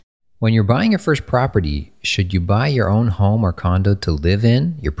When you're buying your first property, should you buy your own home or condo to live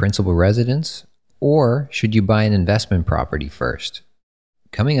in, your principal residence, or should you buy an investment property first?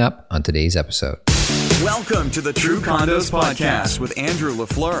 Coming up on today's episode. Welcome to the True Condos Podcast with Andrew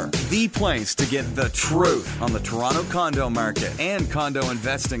LaFleur, the place to get the truth on the Toronto condo market and condo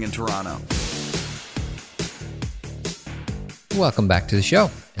investing in Toronto. Welcome back to the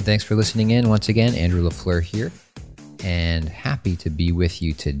show, and thanks for listening in once again. Andrew LaFleur here, and happy to be with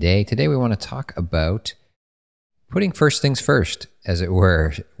you today. Today we want to talk about putting first things first, as it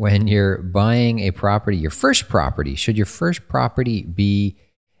were. When you're buying a property, your first property, should your first property be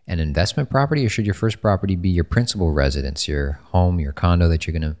an investment property, or should your first property be your principal residence, your home, your condo that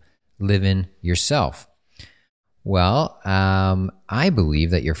you're going to live in yourself? Well, I believe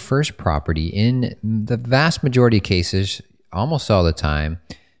that your first property, in the vast majority of cases, almost all the time,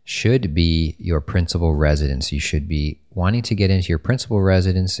 should be your principal residence. You should be wanting to get into your principal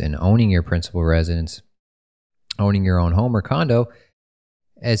residence and owning your principal residence, owning your own home or condo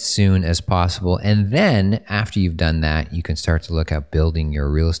as soon as possible. And then after you've done that, you can start to look at building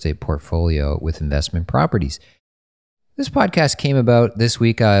your real estate portfolio with investment properties. This podcast came about this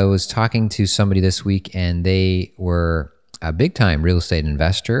week. I was talking to somebody this week, and they were a big time real estate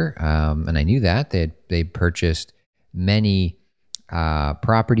investor. And I knew that they purchased many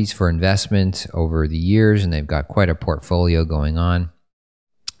properties for investment over the years, and they've got quite a portfolio going on,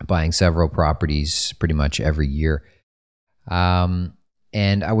 buying several properties pretty much every year. And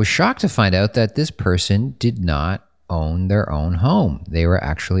I was shocked to find out that this person did not own their own home. They were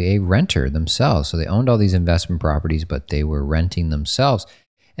actually a renter themselves. So they owned all these investment properties, but they were renting themselves.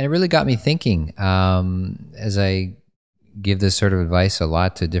 And it really got me thinking, as I give this sort of advice a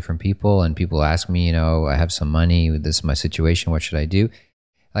lot to different people, and people ask me, I have some money, this is my situation, what should I do?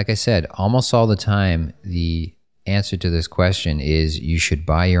 Like I said, almost all the time, the answer to this question is you should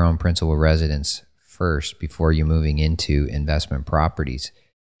buy your own principal residence first before you're moving into investment properties.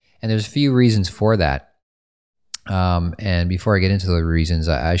 And there's a few reasons for that. And before I get into the reasons,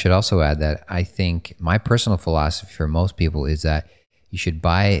 I should also add that I think my personal philosophy for most people is that you should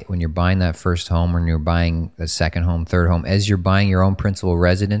buy, when you're buying that first home, when you're buying a second home, third home, as you're buying your own principal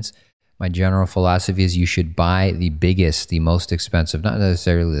residence, my general philosophy is you should buy the biggest, the most expensive, not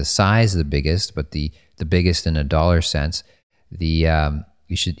necessarily the size of the biggest, but the biggest in a dollar sense. You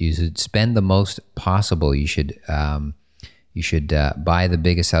should spend the most possible. You should buy the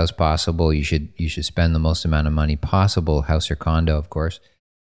biggest house possible. You should spend the most amount of money possible, house or condo, of course.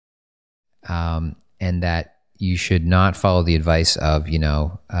 And that you should not follow the advice of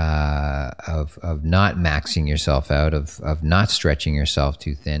not maxing yourself out, of not stretching yourself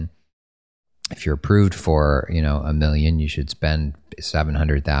too thin. If you're approved for, $1 million, you should spend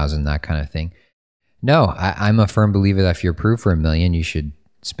 $700,000, that kind of thing. No, I'm a firm believer that if you're approved for $1 million, you should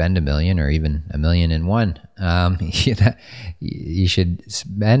spend $1 million, or even $1,000,001. You should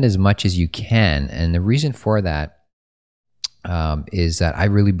spend as much as you can. And the reason for that is that I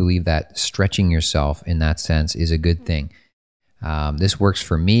really believe that stretching yourself in that sense is a good thing. This works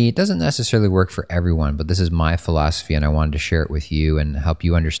for me. It doesn't necessarily work for everyone, but this is my philosophy, and I wanted to share it with you and help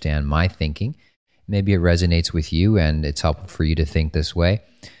you understand my thinking. Maybe it resonates with you and it's helpful for you to think this way.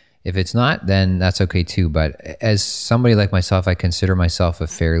 If it's not, then that's okay too. But as somebody like myself, I consider myself a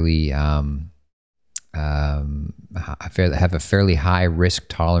fairly have a fairly high risk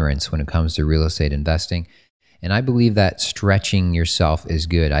tolerance when it comes to real estate investing. And I believe that stretching yourself is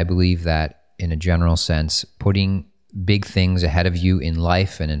good. I believe that, in a general sense, putting big things ahead of you in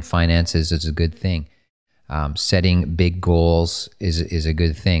life and in finances is a good thing. Setting big goals is a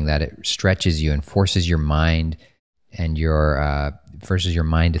good thing, that it stretches you and forces your mind and forces your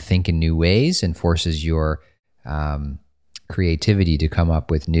mind to think in new ways, and forces your creativity to come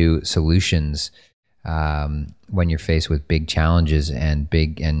up with new solutions when you're faced with big challenges and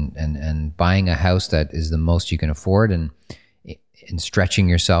buying a house that is the most you can afford, and stretching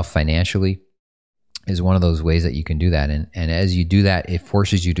yourself financially is one of those ways that you can do that. And as you do that, it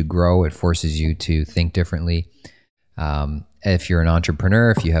forces you to grow. It forces you to think differently. If you're an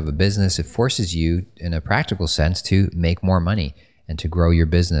entrepreneur, if you have a business, it forces you, in a practical sense, to make more money and to grow your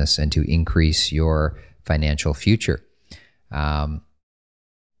business and to increase your financial future.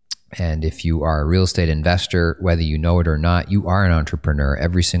 And if you are a real estate investor, whether you know it or not, you are an entrepreneur.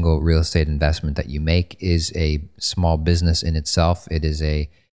 Every single real estate investment that you make is a small business in itself. It is a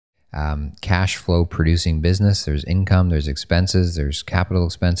cash flow producing business. There's income, there's expenses, there's capital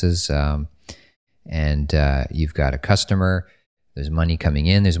expenses, and you've got a customer. There's money coming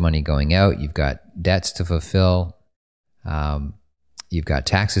in, there's money going out. You've got debts to fulfill. You've got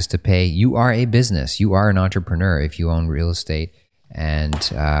taxes to pay. You are a business. You are an entrepreneur if you own real estate. And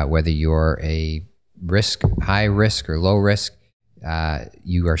whether you're a high risk or low risk,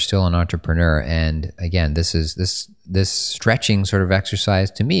 you are still an entrepreneur. And again, this stretching sort of exercise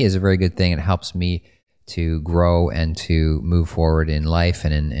to me is a very good thing. It helps me to grow and to move forward in life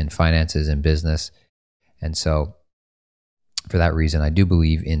and in finances and business. And so for that reason, I do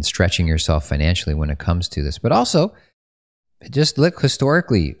believe in stretching yourself financially when it comes to this. But also, just look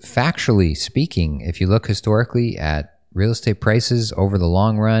historically, factually speaking, if you look historically at real estate prices over the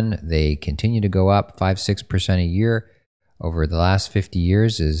long run, they continue to go up 5-6% a year over the last 50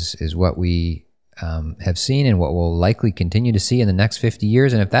 years is what we have seen and what we'll likely continue to see in the next 50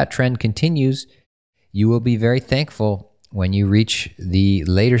 years. And if that trend continues, you will be very thankful when you reach the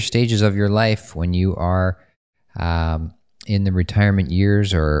later stages of your life, when you are in the retirement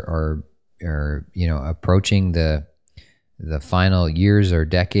years or approaching the final years or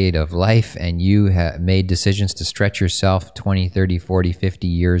decade of life, and you have made decisions to stretch yourself 20, 30, 40, 50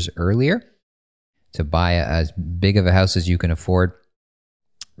 years earlier to buy as big of a house as you can afford.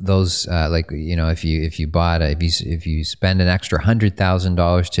 Those, if you spend an extra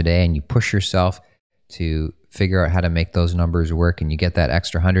 $100,000 today and you push yourself to figure out how to make those numbers work, and you get that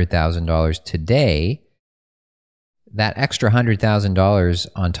extra $100,000 today, that extra $100,000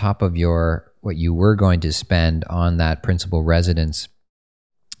 on top of what you were going to spend on that principal residence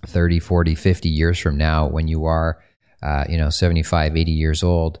 30, 40, 50 years from now, when you are 75, 80 years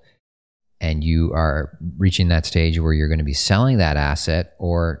old, and you are reaching that stage where you're going to be selling that asset,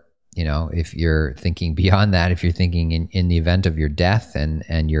 or if you're thinking beyond that, if you're thinking in the event of your death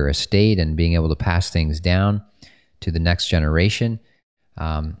and your estate and being able to pass things down to the next generation,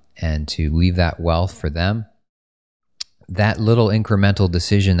 and to leave that wealth for them, that little incremental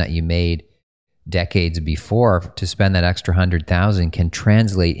decision that you made decades before to spend that extra $100,000 can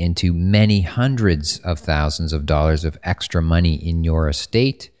translate into many hundreds of thousands of dollars of extra money in your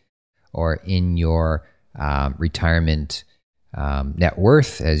estate or in your retirement net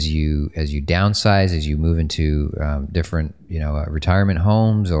worth as you downsize, as you move into different retirement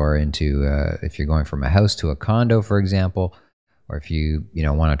homes, or into if you're going from a house to a condo, for example, or if you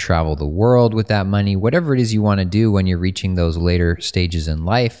want to travel the world with that money, whatever it is you want to do when you're reaching those later stages in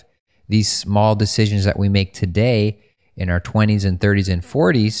life. These small decisions that we make today in our 20s and 30s and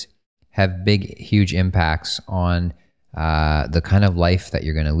 40s have big, huge impacts on the kind of life that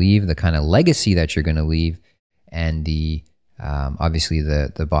you're going to leave, the kind of legacy that you're going to leave, and the obviously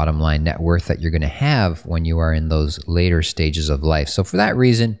the bottom line net worth that you're going to have when you are in those later stages of life. So for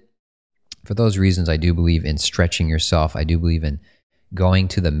those reasons, I do believe in stretching yourself. I do believe in going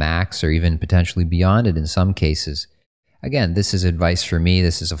to the max, or even potentially beyond it in some cases. Again, this is advice for me.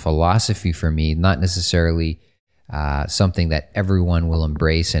 This is a philosophy for me, not necessarily something that everyone will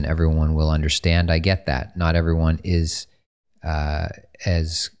embrace and everyone will understand. I get that. Not everyone is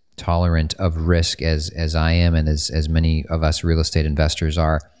as tolerant of risk as I am, and as many of us real estate investors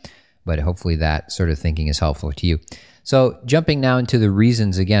are. But hopefully that sort of thinking is helpful to you. So jumping now into the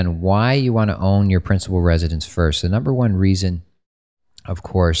reasons, again, why you want to own your principal residence first. The number one reason, of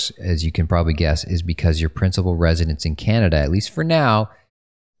course, as you can probably guess, is because your principal residence in Canada, at least for now,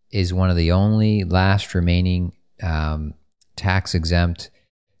 is one of the only last remaining tax-exempt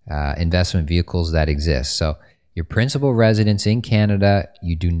investment vehicles that exist. So your principal residence in Canada,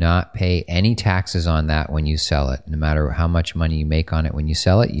 you do not pay any taxes on that when you sell it. No matter how much money you make on it when you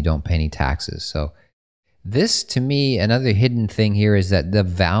sell it, you don't pay any taxes. So this, to me, another hidden thing here is that the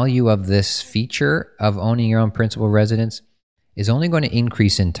value of this feature of owning your own principal residence is only going to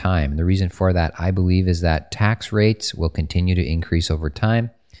increase in time. The reason for that, I believe, is that tax rates will continue to increase over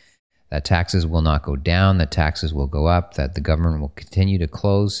time, that taxes will not go down, that taxes will go up, that the government will continue to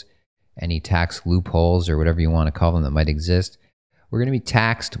close any tax loopholes or whatever you want to call them that might exist. We're going to be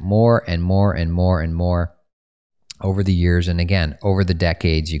taxed more and more and more and more over the years. And again, over the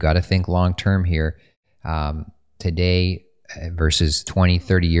decades. You got to think long term here. Today versus 20,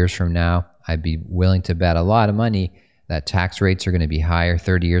 30 years from now, I'd be willing to bet a lot of money that tax rates are going to be higher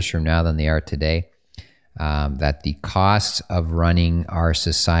 30 years from now than they are today. That the costs of running our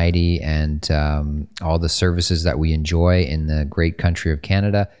society and all the services that we enjoy in the great country of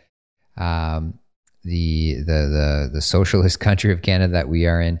Canada, the socialist country of Canada that we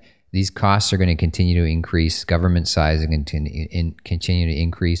are in, these costs are going to continue to increase. Government size is going to continue to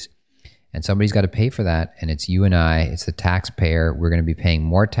increase. And somebody's got to pay for that. And it's you and I, it's the taxpayer. We're going to be paying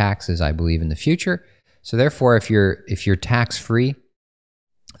more taxes, I believe, in the future. So therefore, if you're tax-free,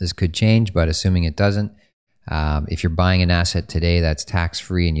 this could change, but assuming it doesn't, if you're buying an asset today that's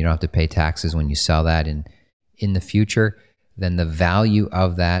tax-free and you don't have to pay taxes when you sell that in the future, then the value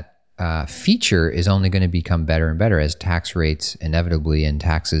of that feature is only going to become better and better as tax rates inevitably and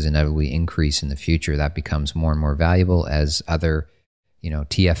taxes inevitably increase in the future. That becomes more and more valuable as other,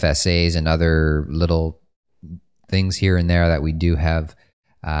 TFSAs and other little things here and there that we do have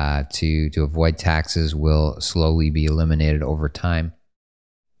to avoid taxes will slowly be eliminated over time.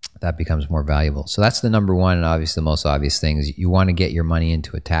 That becomes more valuable. So that's the number one, and obviously the most obvious thing is you want to get your money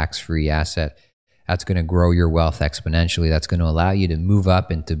into a tax-free asset. That's going to grow your wealth exponentially. That's going to allow you to move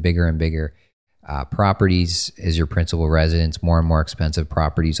up into bigger and bigger properties as your principal residence, more and more expensive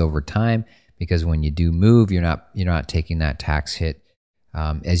properties over time. Because when you do move, you're not taking that tax hit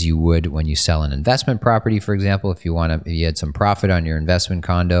as you would when you sell an investment property. For example, if you had some profit on your investment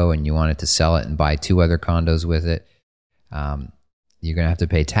condo and you wanted to sell it and buy 2 other condos with it, you're going to have to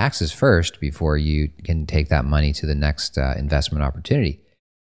pay taxes first before you can take that money to the next investment opportunity.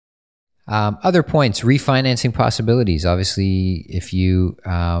 Other points, refinancing possibilities. Obviously, if you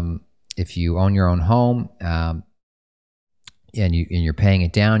own your own home and you're paying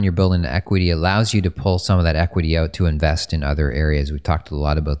it down, you're building equity. It allows you to pull some of that equity out to invest in other areas. We've talked a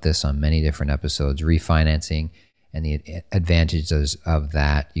lot about this on many different episodes, refinancing and the advantages of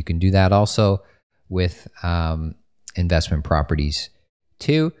that. You can do that also with investment properties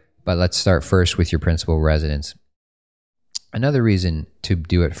too, but let's start first with your principal residence. Another reason to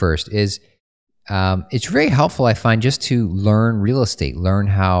do it first is it's very helpful, I find, just to learn real estate, learn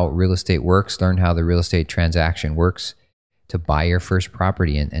how real estate works, learn how the real estate transaction works to buy your first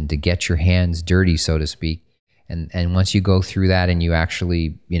property and to get your hands dirty, so to speak. And once you go through that and you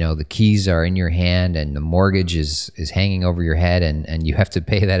actually, the keys are in your hand and the mortgage is hanging over your head and you have to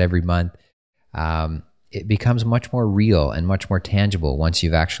pay that every month, it becomes much more real and much more tangible once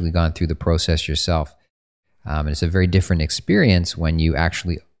you've actually gone through the process yourself. And it's a very different experience when you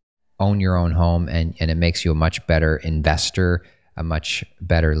actually own your own home, and it makes you a much better investor, a much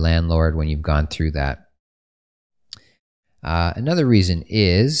better landlord when you've gone through that. Another reason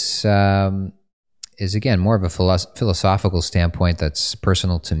is again, more of a philosophical standpoint that's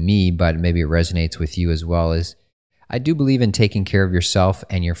personal to me, but maybe it resonates with you as well, is I do believe in taking care of yourself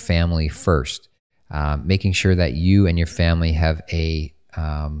and your family first, making sure that you and your family have a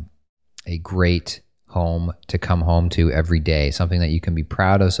great home to come home to every day, something that you can be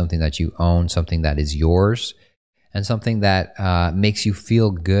proud of, something that you own, something that is yours, and something that makes you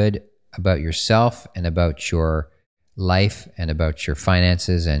feel good about yourself and about your life and about your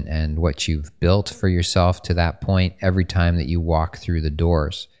finances and what you've built for yourself to that point every time that you walk through the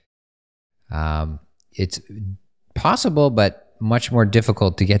doors. It's possible, but much more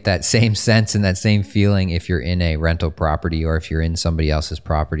difficult to get that same sense and that same feeling if you're in a rental property or if you're in somebody else's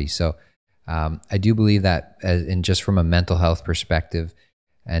property. So I do believe that, and just from a mental health perspective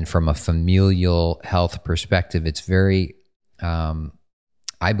and from a familial health perspective, it's very,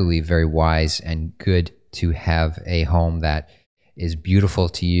 I believe, very wise and good to have a home that is beautiful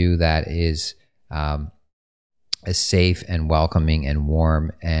to you, that is safe and welcoming and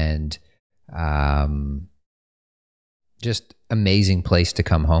warm and just amazing place to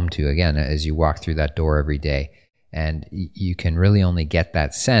come home to, again, as you walk through that door every day. And you can really only get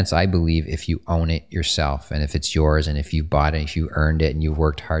that sense, I believe, if you own it yourself and if it's yours and if you bought it, if you earned it and you've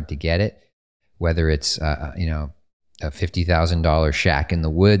worked hard to get it, whether it's a $50,000 shack in the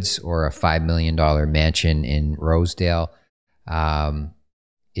woods or a $5 million mansion in Rosedale.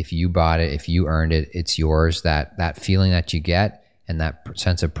 If you bought it, if you earned it, it's yours. That feeling that you get and that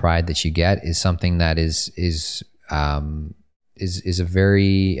sense of pride that you get is something that is a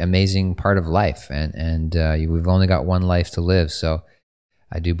very amazing part of life, and we've only got one life to live. So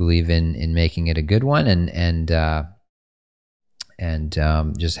I do believe in making it a good one, and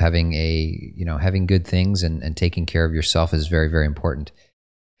just having having good things and taking care of yourself is very, very important.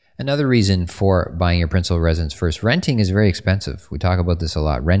 Another reason for buying your principal residence first: renting is very expensive. We talk about this a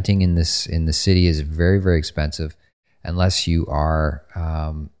lot. Renting in the city is very, very expensive, unless you are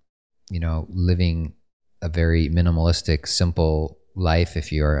living a very minimalistic, simple life.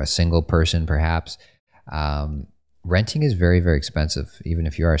 If you're a single person, perhaps, renting is very, very expensive. Even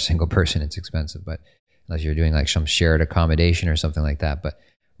if you are a single person, it's expensive, but unless you're doing like some shared accommodation or something like that. But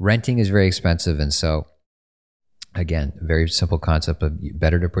renting is very expensive. And so again, very simple concept of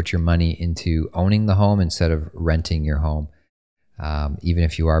better to put your money into owning the home instead of renting your home. Even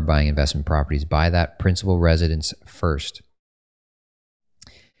if you are buying investment properties, buy that principal residence first.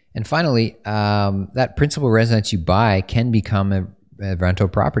 And finally, that principal residence you buy can become a rental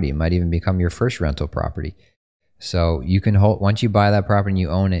property. It might even become your first rental property. So you can once you buy that property and you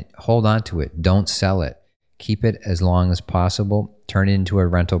own it, hold on to it. Don't sell it. Keep it as long as possible. Turn it into a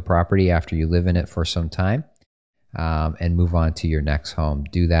rental property after you live in it for some time. and move on to your next home.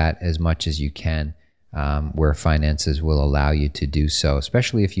 Do that as much as you can, where finances will allow you to do so,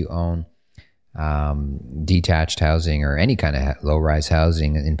 especially if you own detached housing or any kind of low-rise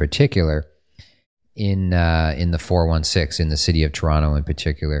housing in particular in the 416 in the city of Toronto in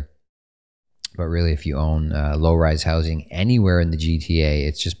particular. But really, if you own low-rise housing anywhere in the GTA,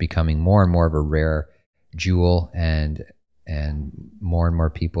 it's just becoming more and more of a rare jewel, and more and more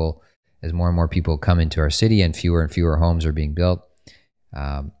people, as more and more people come into our city and fewer homes are being built,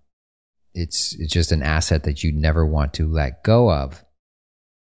 it's just an asset that you never want to let go of.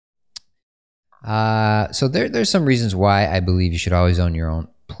 So there's some reasons why I believe you should always own your own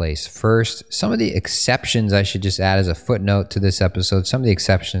place first. Some of the exceptions I should just add as a footnote to this episode. Some of the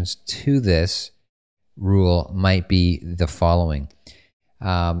exceptions to this rule might be the following.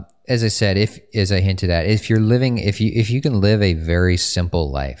 As I said, as I hinted at, if you can live a very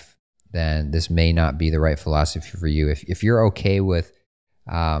simple life, then this may not be the right philosophy for you. If you're okay with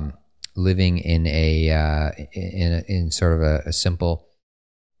living in sort of a simple,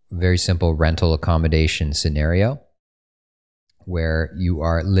 very simple rental accommodation scenario, where you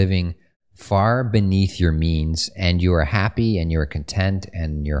are living far beneath your means and you are happy and you are content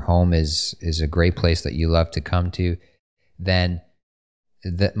and your home is a great place that you love to come to, then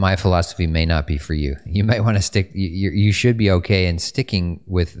my philosophy may not be for you. You might want to stick. You should be okay in sticking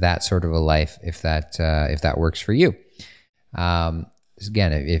with that sort of a life if that works for you.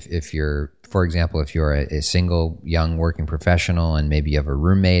 Again, if you're, for example, if you're a single young working professional and maybe you have a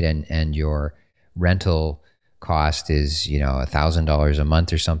roommate and your rental cost is $1,000 a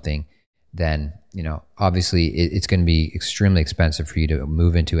month or something, then obviously it's going to be extremely expensive for you to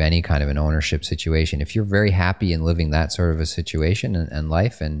move into any kind of an ownership situation. If you're very happy in living that sort of a situation and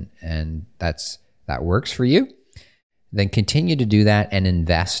life, and that works for you, then continue to do that and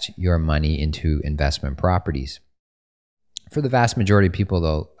invest your money into investment properties. For the vast majority of people,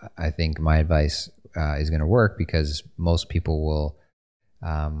 though, I think my advice is going to work, because most people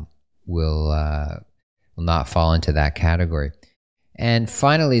will not fall into that category. And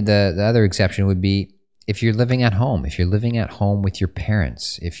finally, the other exception would be if you're living at home. If you're living at home with your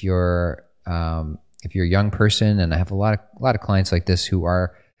parents, if you're a young person, and I have a lot of clients like this who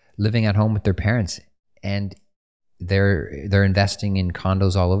are living at home with their parents, and they're investing in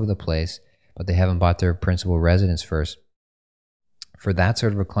condos all over the place, but they haven't bought their principal residence first. For that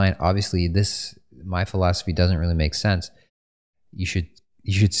sort of a client, obviously, my philosophy doesn't really make sense. You should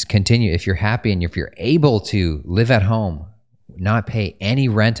continue, if you're happy and if you're able to live at home, not pay any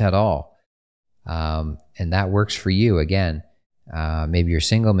rent at all, and that works for you. Again, maybe you're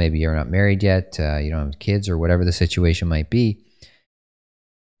single, maybe you're not married yet, you don't have kids, or whatever the situation might be.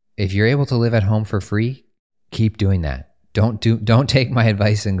 If you're able to live at home for free, keep doing that. Don't take my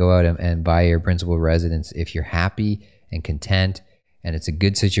advice and go out and buy your principal residence. If you're happy and content and it's a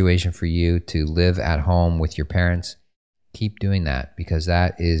good situation for you to live at home with your parents, keep doing that, because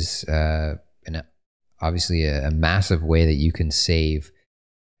that is obviously a massive way that you can save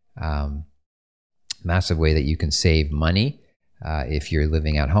money. If you're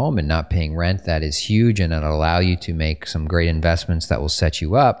living at home and not paying rent, that is huge, and it'll allow you to make some great investments that will set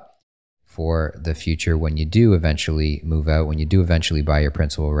you up for the future when you do eventually move out, when you do eventually buy your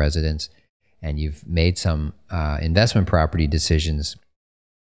principal residence, and you've made some investment property decisions.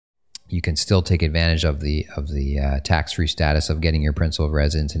 You can still take advantage of the tax-free status of getting your principal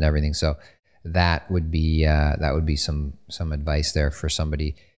residence and everything. So that would be some advice there for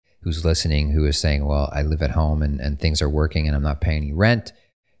somebody who's listening, who is saying, well, I live at home and things are working and I'm not paying any rent.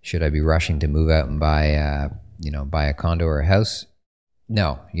 Should I be rushing to move out and buy a condo or a house?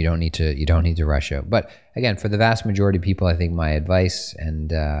 No, you don't need to rush out. But again, for the vast majority of people, I think my advice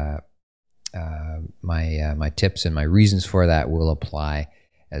and my tips and my reasons for that will apply,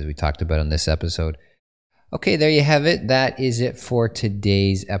 as we talked about on this episode. Okay, there you have it. That is it for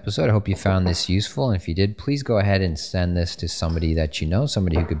today's episode. I hope you found this useful. And if you did, please go ahead and send this to somebody that you know,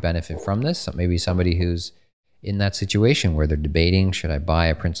 somebody who could benefit from this. Maybe somebody who's in that situation where they're debating, should I buy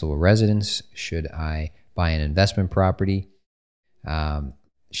a principal residence? Should I buy an investment property?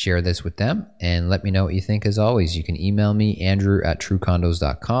 Share this with them and let me know what you think. As always, you can email me,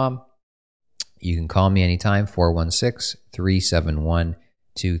 andrew@truecondos.com. You can call me anytime,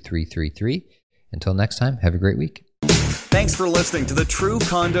 416-371-2333. Until next time, have a great week. Thanks for listening to the True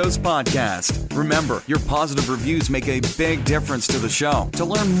Condos Podcast. Remember, your positive reviews make a big difference to the show. To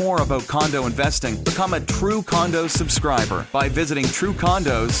learn more about condo investing, become a True Condos subscriber by visiting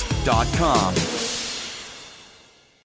truecondos.com.